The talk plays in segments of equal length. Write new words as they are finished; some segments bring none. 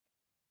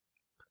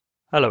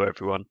Hello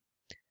everyone.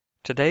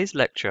 Today's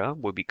lecture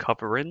will be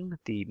covering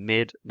the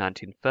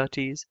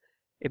mid-1930s,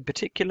 in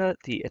particular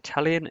the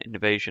Italian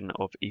invasion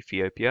of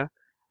Ethiopia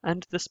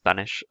and the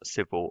Spanish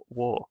Civil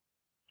War.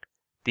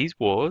 These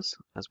wars,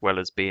 as well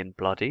as being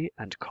bloody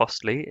and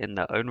costly in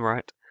their own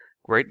right,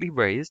 greatly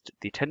raised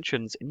the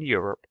tensions in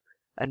Europe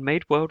and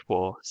made World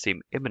War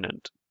seem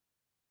imminent.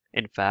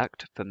 In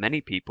fact, for many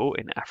people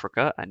in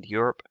Africa and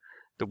Europe,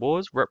 the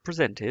wars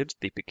represented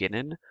the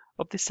beginning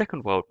of the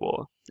Second World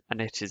War,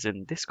 and it is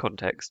in this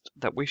context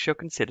that we shall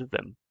consider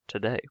them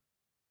today.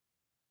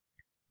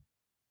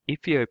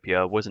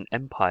 Ethiopia was an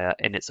empire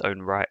in its own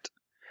right,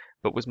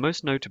 but was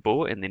most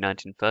notable in the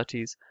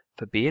 1930s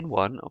for being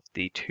one of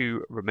the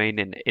two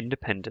remaining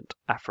independent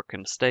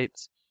African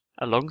states,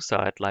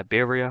 alongside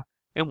Liberia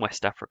in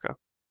West Africa.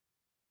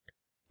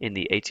 In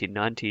the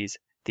 1890s,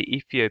 the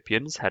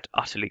Ethiopians had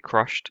utterly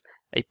crushed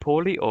a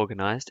poorly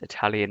organized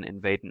Italian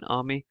invading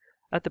army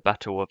at the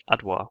Battle of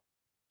Adwa,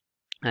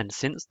 and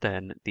since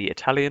then the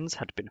Italians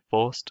had been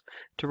forced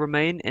to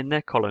remain in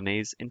their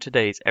colonies in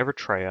today's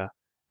Eritrea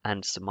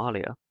and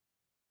Somalia.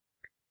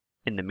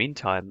 In the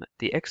meantime,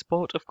 the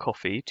export of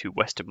coffee to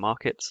Western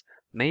markets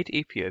made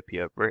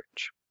Ethiopia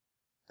rich.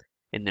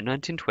 In the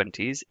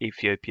 1920s,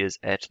 Ethiopia's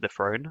heir to the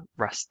throne,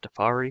 Ras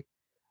Tafari,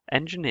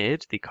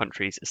 engineered the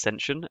country's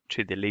ascension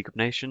to the League of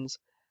Nations,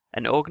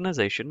 an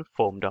organization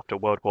formed after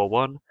World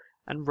War I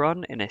and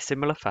run in a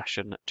similar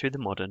fashion to the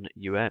modern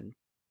UN.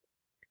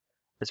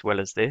 As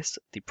well as this,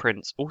 the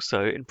prince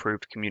also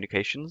improved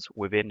communications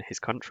within his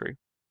country.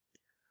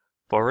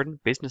 Foreign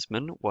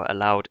businessmen were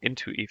allowed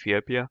into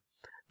Ethiopia,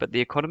 but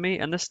the economy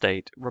and the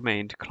state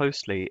remained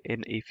closely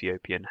in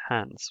Ethiopian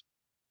hands.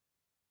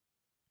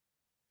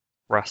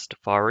 Ras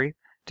Tafari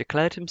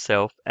declared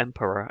himself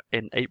emperor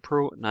in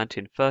April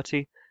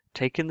 1930,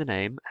 taking the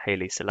name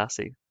Haile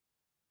Selassie.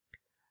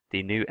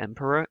 The new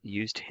emperor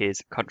used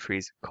his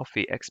country's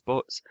coffee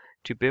exports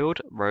to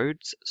build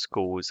roads,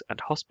 schools,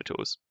 and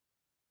hospitals.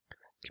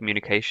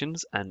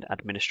 Communications and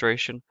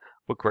administration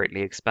were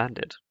greatly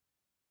expanded.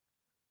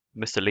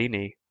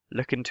 Mussolini,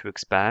 looking to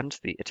expand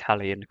the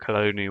Italian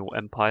colonial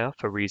empire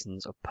for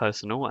reasons of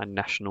personal and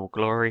national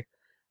glory,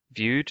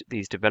 viewed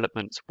these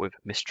developments with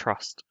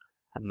mistrust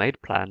and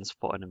made plans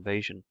for an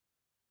invasion.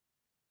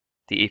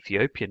 The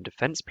Ethiopian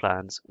defense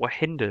plans were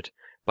hindered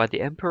by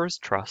the emperor's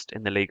trust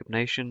in the League of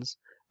Nations,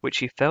 which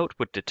he felt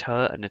would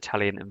deter an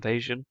Italian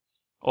invasion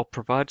or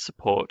provide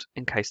support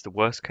in case the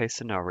worst-case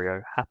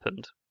scenario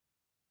happened.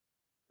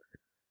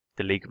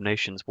 The League of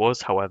Nations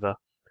was, however,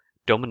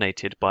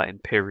 dominated by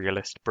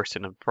imperialist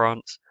Britain and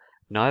France,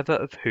 neither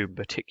of whom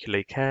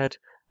particularly cared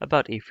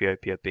about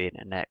Ethiopia being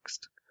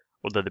annexed,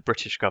 although the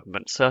British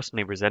government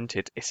certainly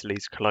resented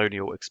Italy's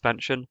colonial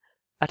expansion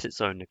at its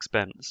own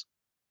expense.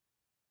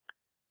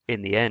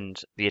 In the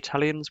end, the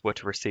Italians were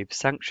to receive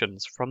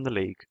sanctions from the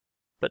League,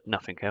 but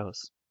nothing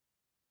else.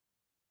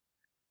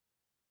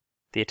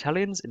 The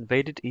Italians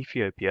invaded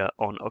Ethiopia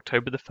on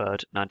October 3,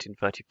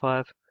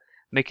 1935,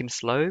 making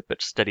slow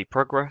but steady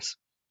progress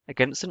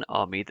against an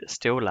army that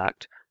still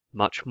lacked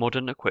much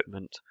modern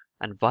equipment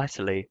and,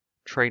 vitally,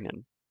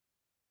 training.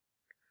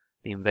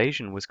 The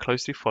invasion was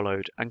closely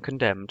followed and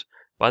condemned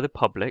by the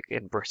public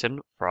in Britain,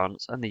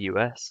 France, and the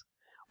US,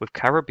 with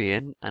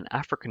Caribbean and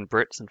African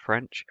Brits and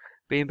French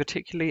being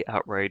particularly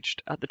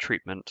outraged at the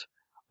treatment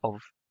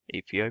of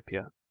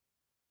Ethiopia.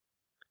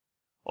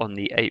 On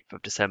the 8th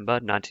of December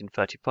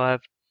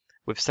 1935,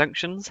 with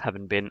sanctions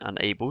having been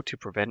unable to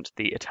prevent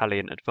the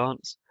Italian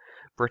advance,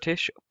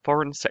 British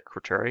Foreign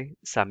Secretary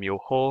Samuel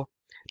Hoare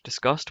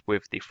discussed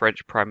with the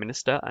French Prime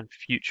Minister and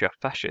future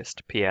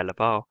fascist Pierre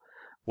Laval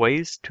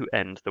ways to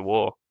end the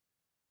war.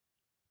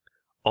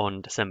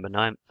 On December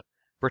 9th,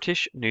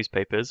 British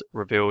newspapers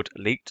revealed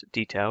leaked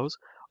details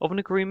of an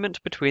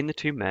agreement between the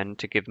two men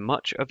to give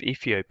much of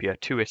Ethiopia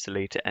to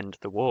Italy to end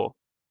the war.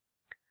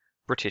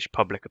 British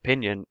public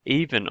opinion,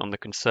 even on the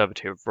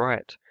conservative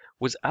right,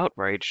 was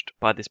outraged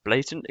by this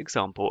blatant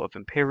example of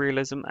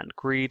imperialism and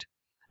greed,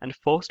 and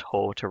forced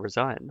Hoare to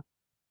resign.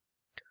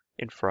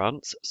 In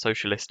France,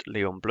 socialist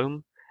Léon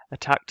Blum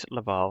attacked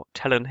Laval,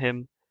 telling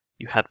him,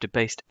 "You have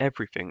debased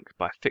everything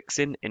by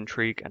fixing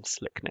intrigue and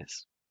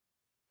slickness."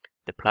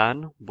 The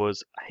plan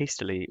was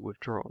hastily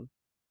withdrawn.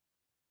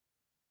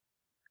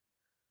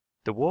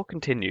 The war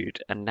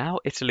continued, and now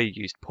Italy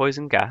used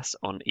poison gas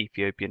on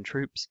Ethiopian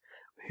troops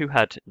who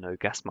had no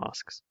gas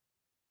masks.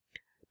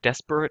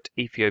 Desperate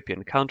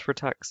Ethiopian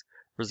counterattacks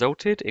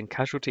resulted in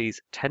casualties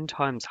 10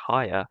 times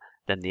higher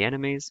than the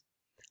enemy's,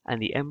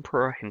 and the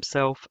emperor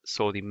himself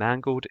saw the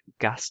mangled,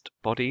 gassed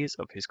bodies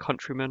of his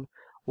countrymen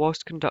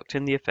whilst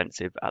conducting the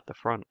offensive at the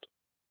front.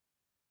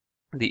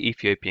 The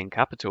Ethiopian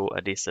capital,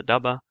 Addis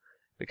Ababa,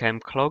 became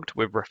clogged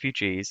with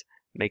refugees,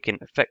 making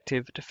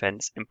effective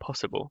defense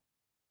impossible.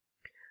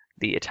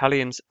 The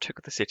Italians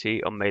took the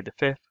city on May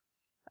 5th,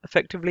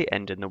 effectively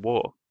ending the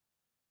war.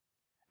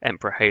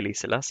 Emperor Haile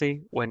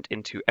Selassie went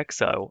into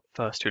exile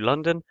first to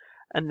London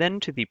and then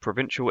to the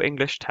provincial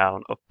English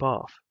town of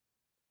Bath.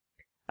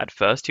 At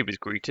first he was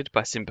greeted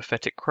by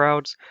sympathetic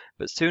crowds,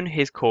 but soon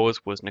his cause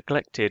was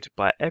neglected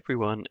by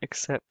everyone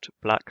except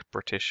black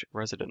British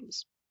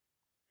residents.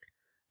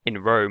 In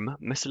Rome,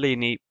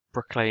 Mussolini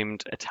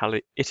proclaimed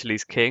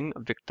Italy's king,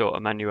 Victor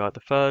Emmanuel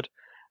III,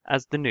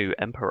 as the new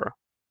emperor.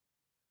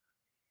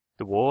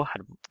 The war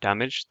had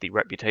damaged the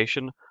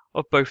reputation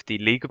of both the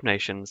League of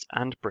Nations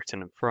and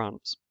Britain and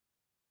France.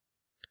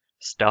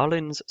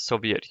 Stalin's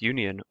Soviet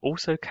Union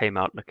also came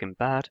out looking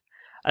bad,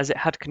 as it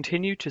had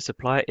continued to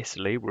supply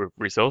Italy with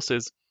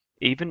resources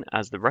even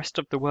as the rest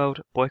of the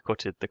world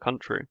boycotted the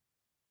country.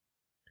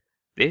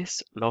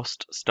 This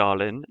lost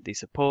Stalin the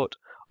support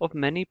of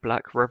many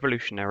black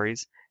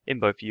revolutionaries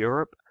in both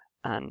Europe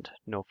and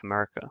North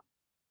America.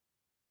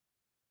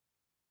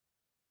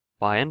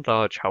 By and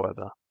large,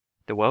 however,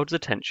 the world's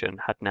attention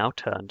had now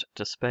turned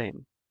to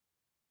Spain.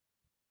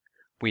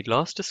 We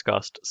last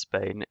discussed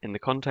Spain in the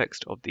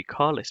context of the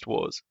Carlist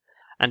Wars,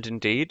 and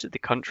indeed the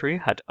country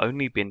had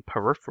only been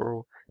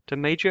peripheral to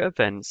major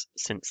events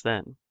since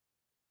then.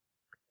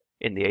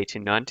 In the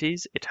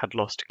 1890s, it had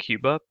lost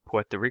Cuba,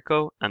 Puerto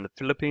Rico, and the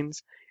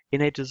Philippines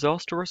in a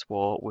disastrous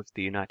war with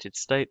the United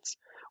States,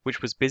 which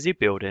was busy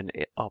building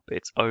up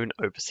its own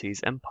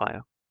overseas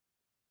empire.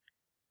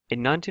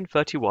 In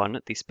 1931,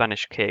 the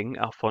Spanish king,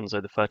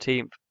 Alfonso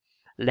XIII,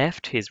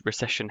 left his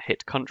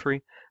recession-hit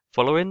country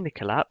following the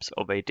collapse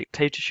of a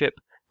dictatorship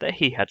that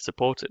he had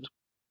supported.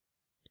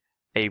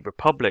 A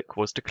republic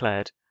was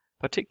declared,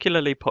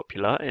 particularly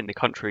popular in the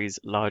country's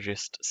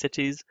largest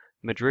cities,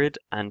 Madrid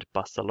and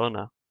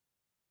Barcelona.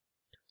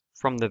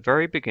 From the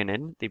very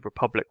beginning, the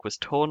republic was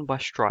torn by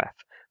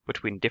strife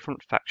between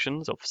different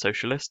factions of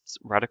socialists,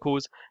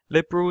 radicals,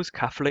 liberals,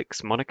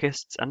 Catholics,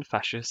 monarchists, and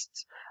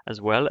fascists,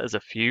 as well as a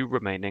few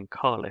remaining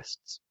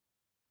Carlists.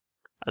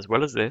 As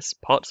well as this,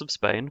 parts of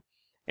Spain,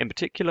 in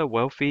particular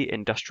wealthy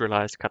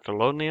industrialized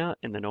Catalonia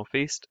in the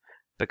northeast,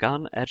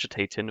 began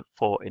agitating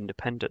for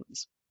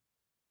independence.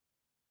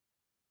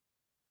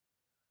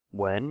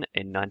 When,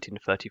 in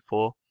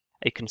 1934,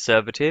 a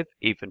conservative,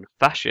 even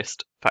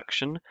fascist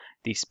faction,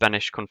 the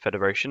Spanish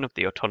Confederation of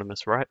the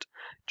Autonomous Right,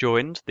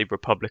 joined the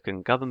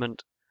Republican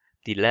government,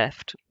 the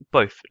left,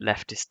 both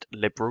leftist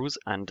liberals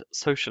and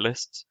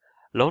socialists,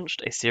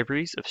 launched a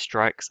series of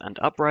strikes and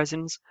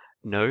uprisings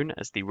known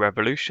as the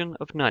Revolution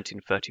of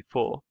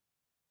 1934.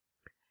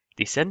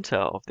 The center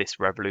of this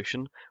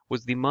revolution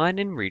was the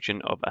mining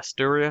region of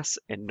Asturias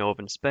in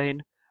northern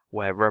Spain,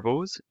 where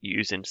rebels,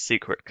 using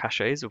secret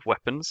caches of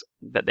weapons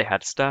that they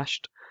had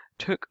stashed,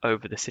 took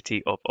over the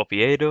city of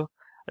Oviedo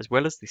as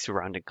well as the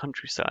surrounding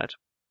countryside.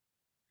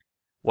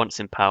 Once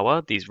in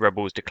power, these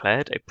rebels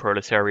declared a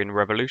proletarian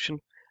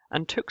revolution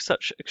and took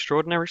such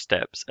extraordinary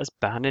steps as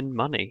banning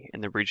money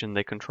in the region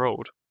they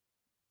controlled.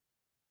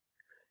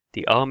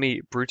 The army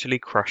brutally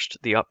crushed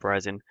the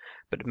uprising,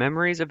 but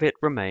memories of it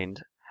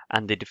remained,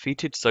 and the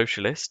defeated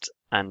socialists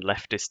and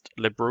leftist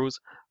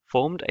liberals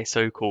formed a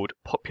so-called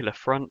Popular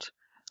Front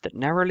that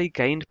narrowly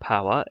gained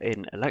power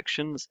in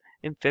elections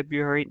in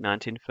February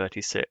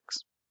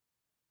 1936.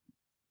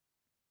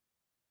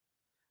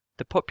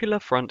 The Popular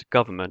Front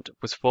government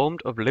was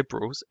formed of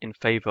liberals in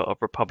favor of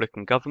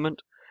Republican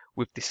government,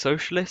 with the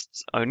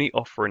socialists only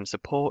offering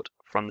support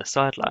from the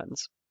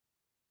sidelines.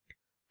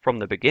 From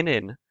the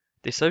beginning,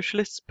 the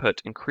socialists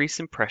put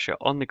increasing pressure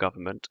on the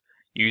government,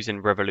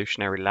 using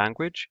revolutionary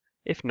language,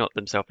 if not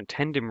themselves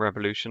intending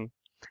revolution,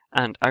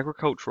 and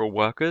agricultural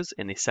workers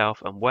in the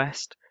south and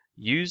west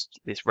used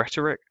this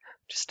rhetoric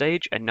to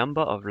stage a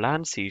number of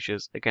land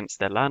seizures against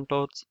their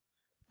landlords,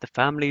 the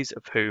families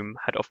of whom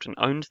had often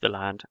owned the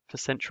land for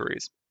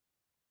centuries.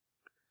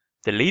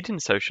 The leading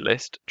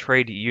socialist,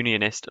 trade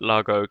unionist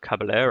Largo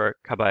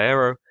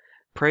Caballero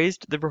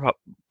praised the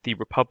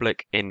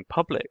Republic in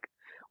public,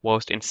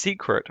 whilst in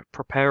secret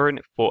preparing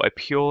for a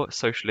pure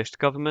socialist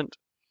government,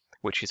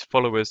 which his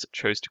followers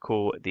chose to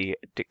call the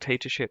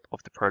dictatorship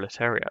of the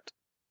proletariat.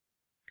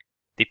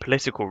 The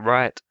political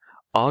right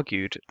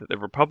argued that the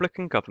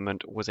Republican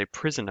government was a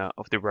prisoner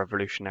of the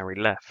revolutionary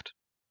left.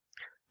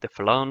 The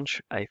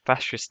Falange, a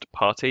fascist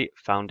party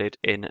founded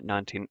in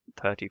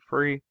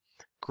 1933,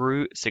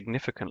 grew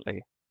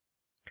significantly.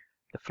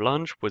 The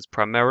Falange was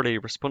primarily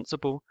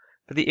responsible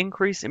for the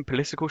increase in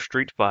political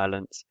street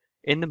violence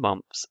in the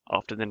months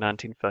after the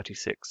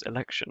 1936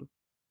 election.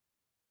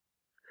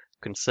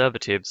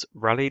 Conservatives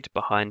rallied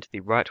behind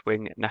the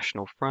right-wing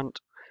National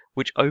Front,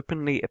 which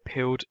openly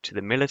appealed to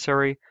the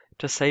military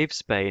to save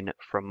Spain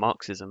from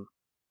Marxism.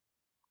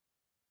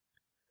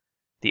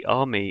 The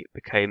army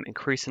became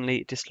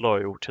increasingly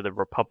disloyal to the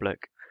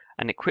Republic,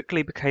 and it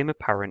quickly became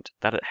apparent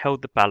that it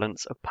held the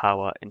balance of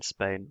power in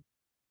Spain.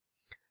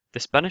 The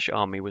Spanish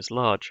army was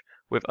large,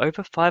 with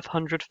over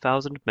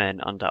 500,000 men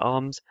under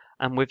arms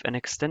and with an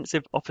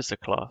extensive officer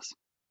class.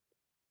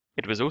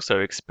 It was also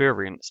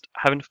experienced,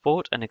 having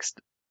fought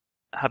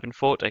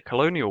a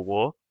colonial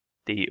war,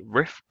 the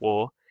Rif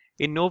War,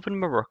 in northern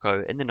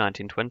Morocco in the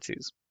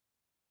 1920s.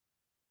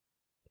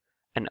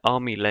 An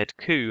army-led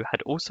coup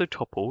had also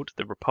toppled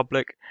the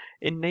Republic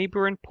in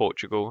neighbouring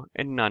Portugal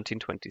in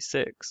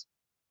 1926.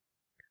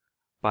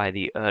 By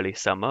the early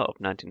summer of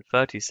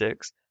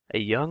 1936, A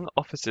young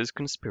officers'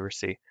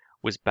 conspiracy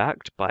was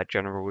backed by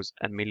Generals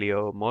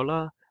Emilio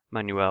Mola,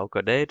 Manuel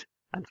Goded,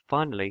 and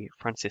finally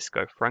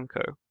Francisco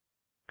Franco.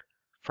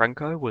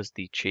 Franco was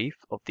the chief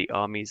of the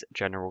army's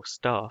general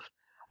staff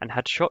and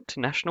had shot to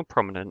national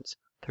prominence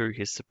through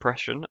his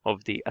suppression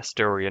of the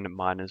Asturian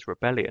Miners'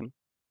 Rebellion.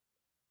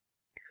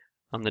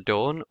 On the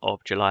dawn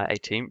of July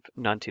 18,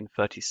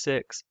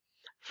 1936,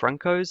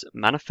 Franco's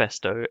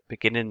manifesto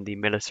beginning the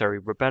military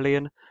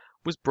rebellion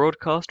was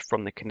broadcast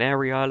from the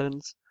Canary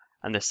Islands,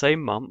 and the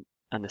same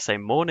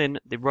morning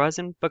the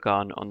rising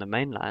began on the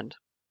mainland.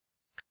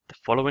 The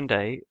following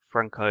day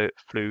Franco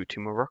flew to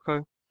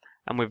Morocco,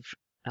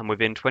 and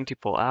within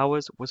 24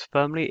 hours was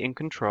firmly in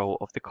control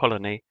of the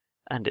colony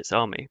and its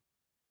army.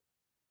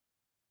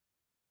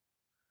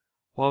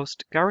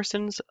 Whilst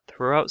garrisons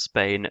throughout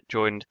Spain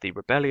joined the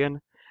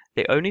rebellion,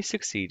 they only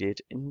succeeded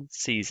in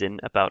seizing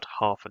about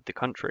half of the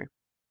country.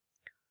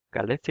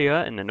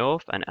 Galicia in the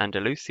north and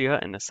Andalusia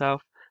in the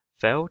south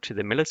fell to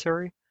the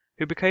military,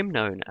 who became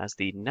known as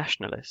the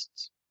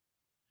Nationalists.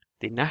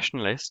 The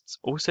Nationalists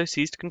also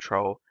seized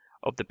control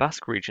of the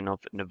Basque region of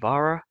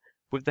Navarra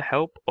with the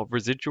help of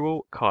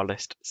residual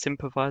Carlist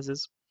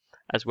sympathizers,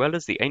 as well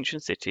as the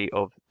ancient city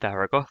of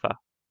Zaragoza.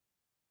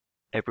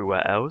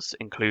 Everywhere else,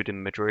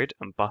 including Madrid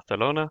and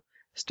Barcelona,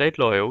 stayed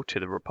loyal to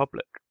the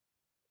Republic.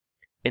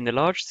 In the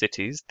large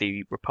cities,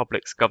 the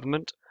Republic's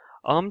government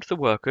armed the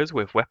workers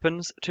with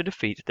weapons to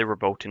defeat the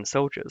revolting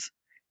soldiers.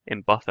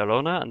 In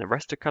Barcelona and the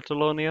rest of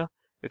Catalonia,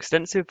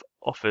 extensive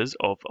offers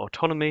of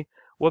autonomy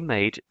were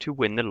made to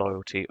win the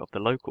loyalty of the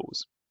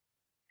locals.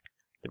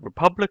 The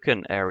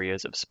Republican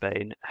areas of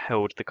Spain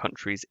held the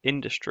country's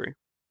industry.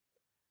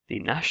 The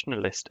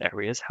nationalist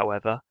areas,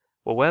 however,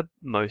 were where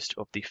most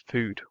of the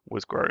food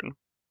was grown.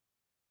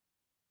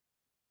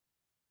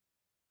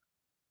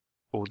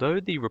 Although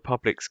the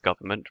Republic's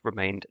government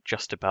remained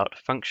just about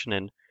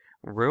functioning,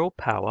 real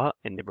power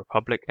in the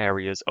Republic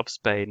areas of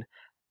Spain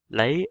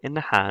lay in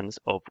the hands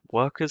of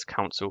workers'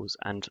 councils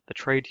and the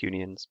trade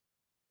unions.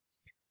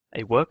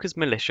 A workers'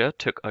 militia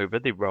took over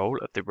the role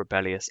of the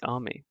rebellious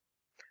army.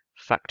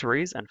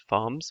 Factories and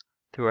farms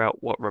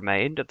throughout what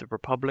remained of the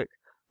Republic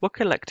were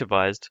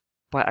collectivized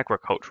by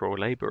agricultural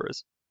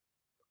laborers.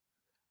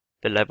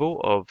 The level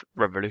of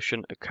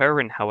revolution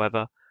occurring,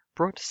 however,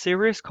 brought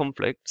serious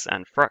conflicts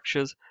and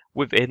fractures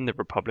within the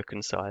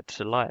Republican side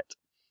to light,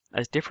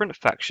 as different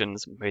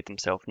factions made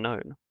themselves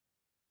known.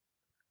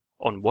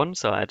 On one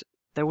side,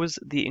 there was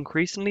the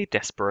increasingly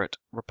desperate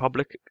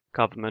Republic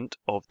government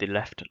of the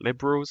left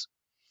liberals,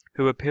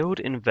 who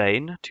appealed in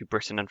vain to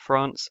Britain and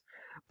France,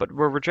 but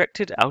were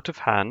rejected out of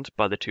hand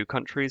by the two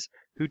countries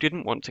who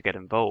didn't want to get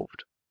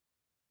involved.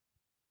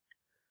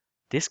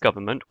 This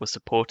government was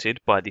supported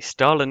by the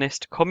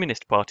Stalinist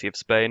Communist Party of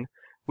Spain,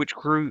 which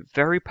grew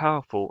very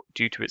powerful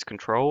due to its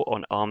control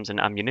on arms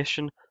and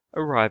ammunition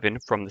arriving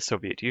from the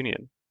Soviet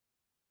Union.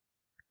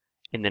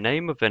 In the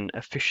name of an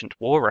efficient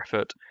war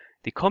effort,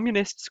 the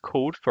Communists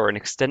called for an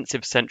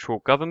extensive central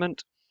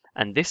government,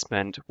 and this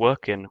meant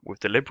working with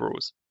the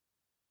liberals.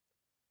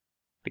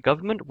 The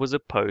government was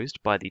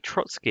opposed by the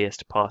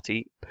Trotskyist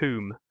party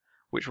POUM,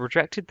 which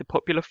rejected the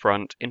Popular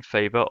Front in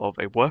favor of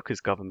a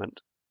workers' government.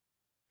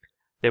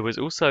 There was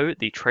also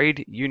the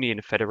Trade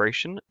Union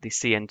Federation, the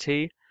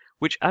CNT,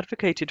 which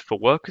advocated for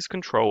workers'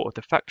 control of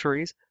the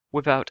factories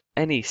without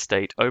any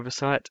state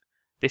oversight.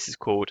 This is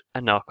called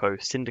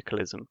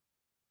anarcho-syndicalism.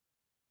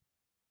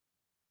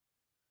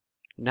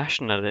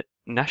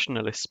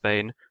 Nationalist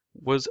Spain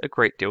was a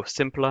great deal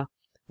simpler,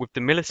 with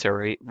the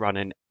military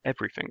running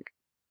everything.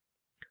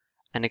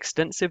 An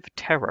extensive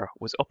terror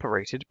was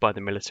operated by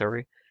the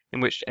military, in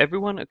which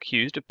everyone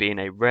accused of being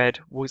a Red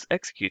was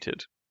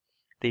executed,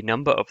 the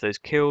number of those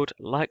killed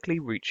likely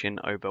reaching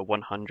over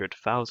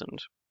 100,000.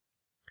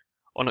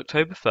 On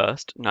October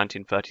 1st,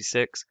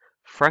 1936,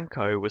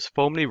 Franco was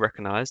formally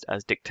recognized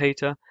as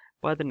dictator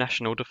by the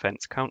National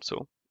Defense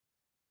Council.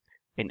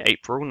 In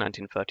April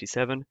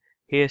 1937,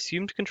 he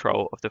assumed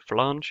control of the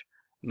Falange,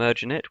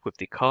 merging it with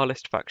the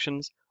Carlist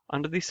factions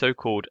under the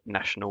so-called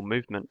National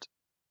Movement.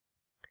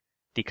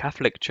 The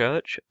Catholic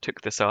Church took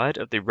the side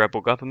of the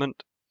rebel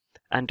government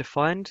and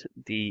defined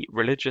the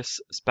religious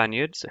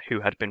Spaniards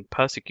who had been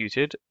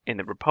persecuted in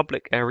the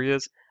Republic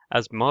areas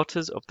as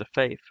martyrs of the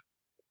faith.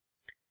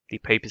 The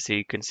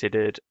papacy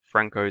considered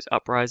Franco's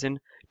uprising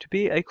to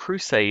be a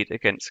crusade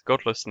against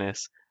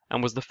godlessness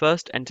and was the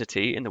first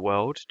entity in the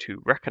world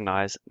to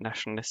recognize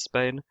nationalist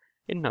Spain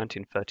in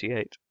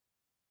 1938.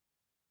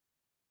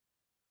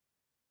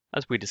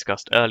 As we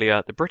discussed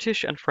earlier, the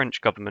British and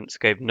French governments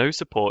gave no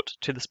support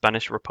to the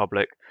Spanish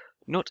Republic,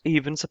 not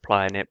even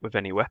supplying it with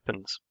any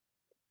weapons.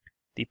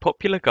 The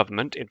popular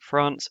government in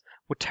France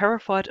were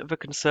terrified of a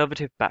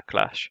conservative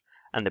backlash,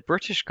 and the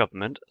British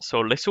government saw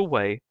little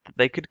way that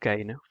they could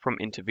gain from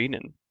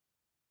intervening.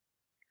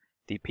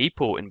 The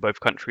people in both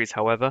countries,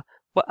 however,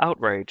 were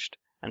outraged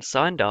and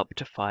signed up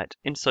to fight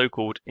in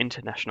so-called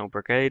international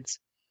brigades,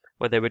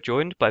 where they were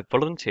joined by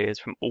volunteers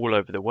from all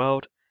over the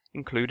world,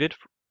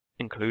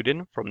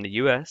 including from the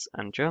US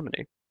and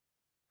Germany.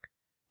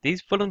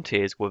 These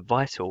volunteers were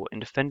vital in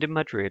defending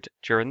Madrid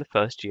during the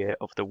first year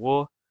of the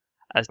war,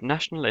 as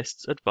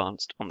nationalists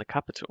advanced on the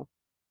capital.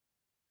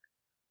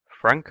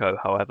 Franco,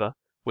 however,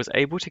 was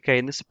able to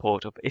gain the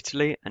support of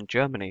Italy and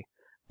Germany,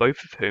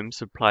 both of whom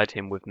supplied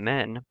him with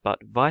men but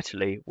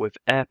vitally with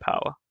air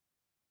power.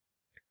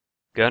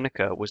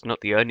 Guernica was not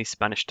the only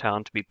Spanish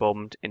town to be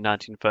bombed in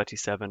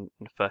 1937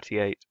 and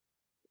 38.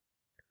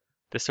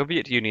 The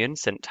Soviet Union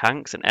sent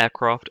tanks and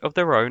aircraft of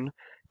their own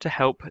to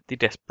help the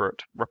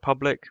desperate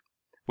Republic,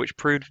 which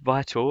proved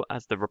vital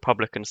as the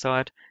Republican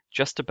side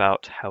just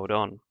about held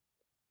on.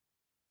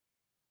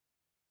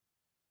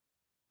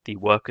 The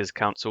workers'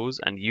 councils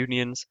and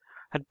unions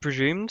had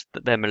presumed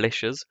that their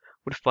militias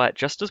would fight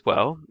just as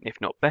well,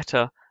 if not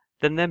better,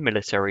 than their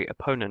military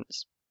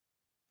opponents.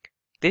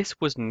 This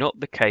was not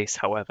the case,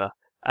 however,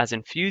 as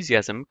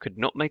enthusiasm could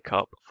not make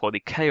up for the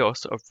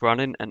chaos of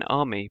running an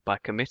army by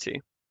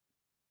committee.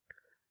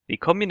 The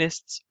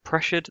Communists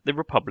pressured the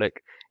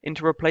Republic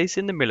into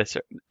replacing the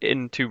militia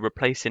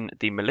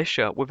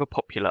with a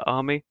popular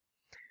army,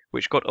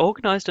 which got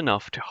organized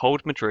enough to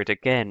hold Madrid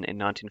again in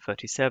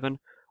 1937,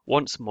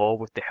 once more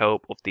with the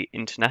help of the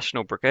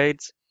International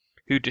Brigades,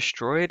 who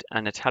destroyed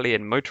an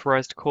Italian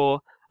motorized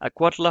corps at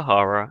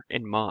Guadalajara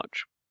in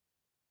March.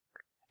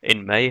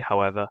 In May,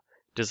 however,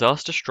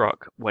 disaster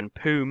struck when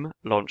POUM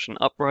launched an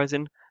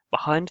uprising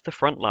behind the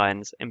front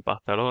lines in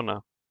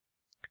Barcelona.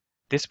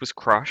 This was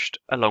crushed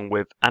along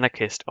with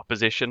anarchist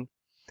opposition,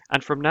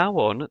 and from now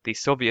on the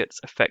Soviets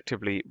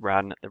effectively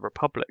ran the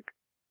Republic.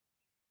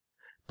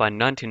 By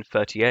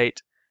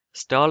 1938,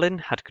 Stalin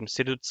had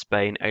considered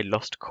Spain a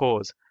lost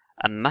cause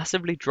and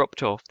massively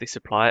dropped off the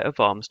supply of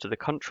arms to the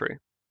country.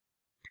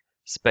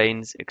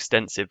 Spain's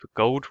extensive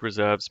gold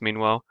reserves,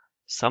 meanwhile,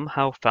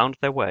 somehow found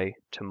their way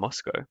to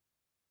Moscow.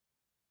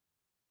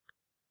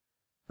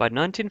 By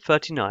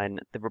 1939,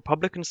 the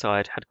Republican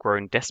side had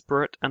grown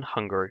desperate and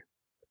hungry.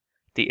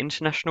 The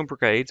international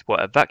brigades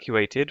were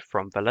evacuated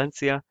from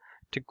Valencia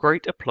to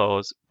great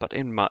applause but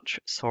in much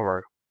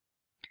sorrow.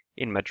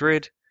 In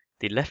Madrid,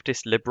 the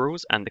leftist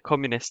liberals and the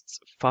communists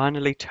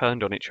finally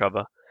turned on each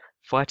other,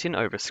 fighting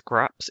over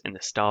scraps in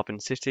the starving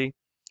city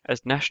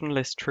as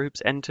nationalist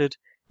troops entered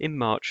in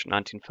March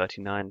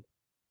 1939.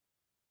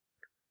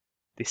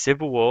 The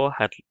Civil War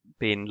had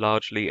been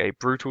largely a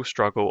brutal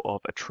struggle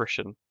of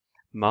attrition,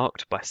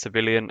 marked by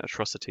civilian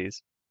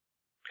atrocities.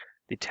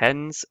 The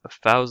tens of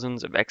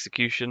thousands of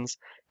executions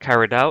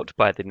carried out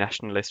by the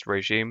nationalist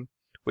regime,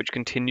 which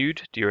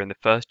continued during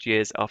the first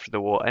years after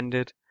the war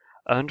ended,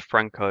 earned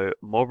Franco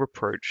more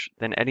reproach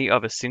than any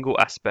other single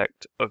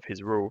aspect of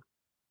his rule.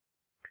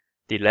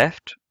 The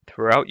left,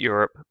 throughout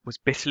Europe, was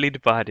bitterly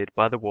divided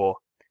by the war.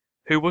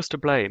 Who was to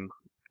blame?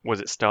 Was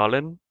it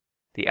Stalin?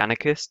 The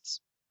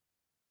anarchists?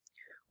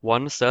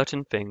 One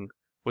certain thing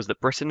was that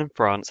Britain and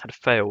France had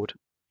failed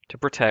to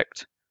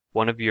protect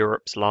one of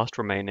Europe's last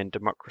remaining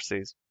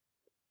democracies.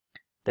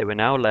 They were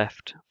now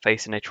left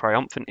facing a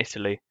triumphant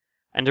Italy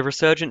and a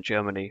resurgent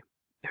Germany,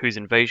 whose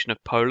invasion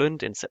of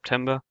Poland in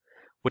September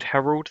would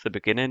herald the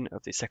beginning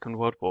of the Second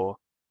World War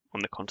on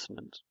the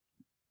continent.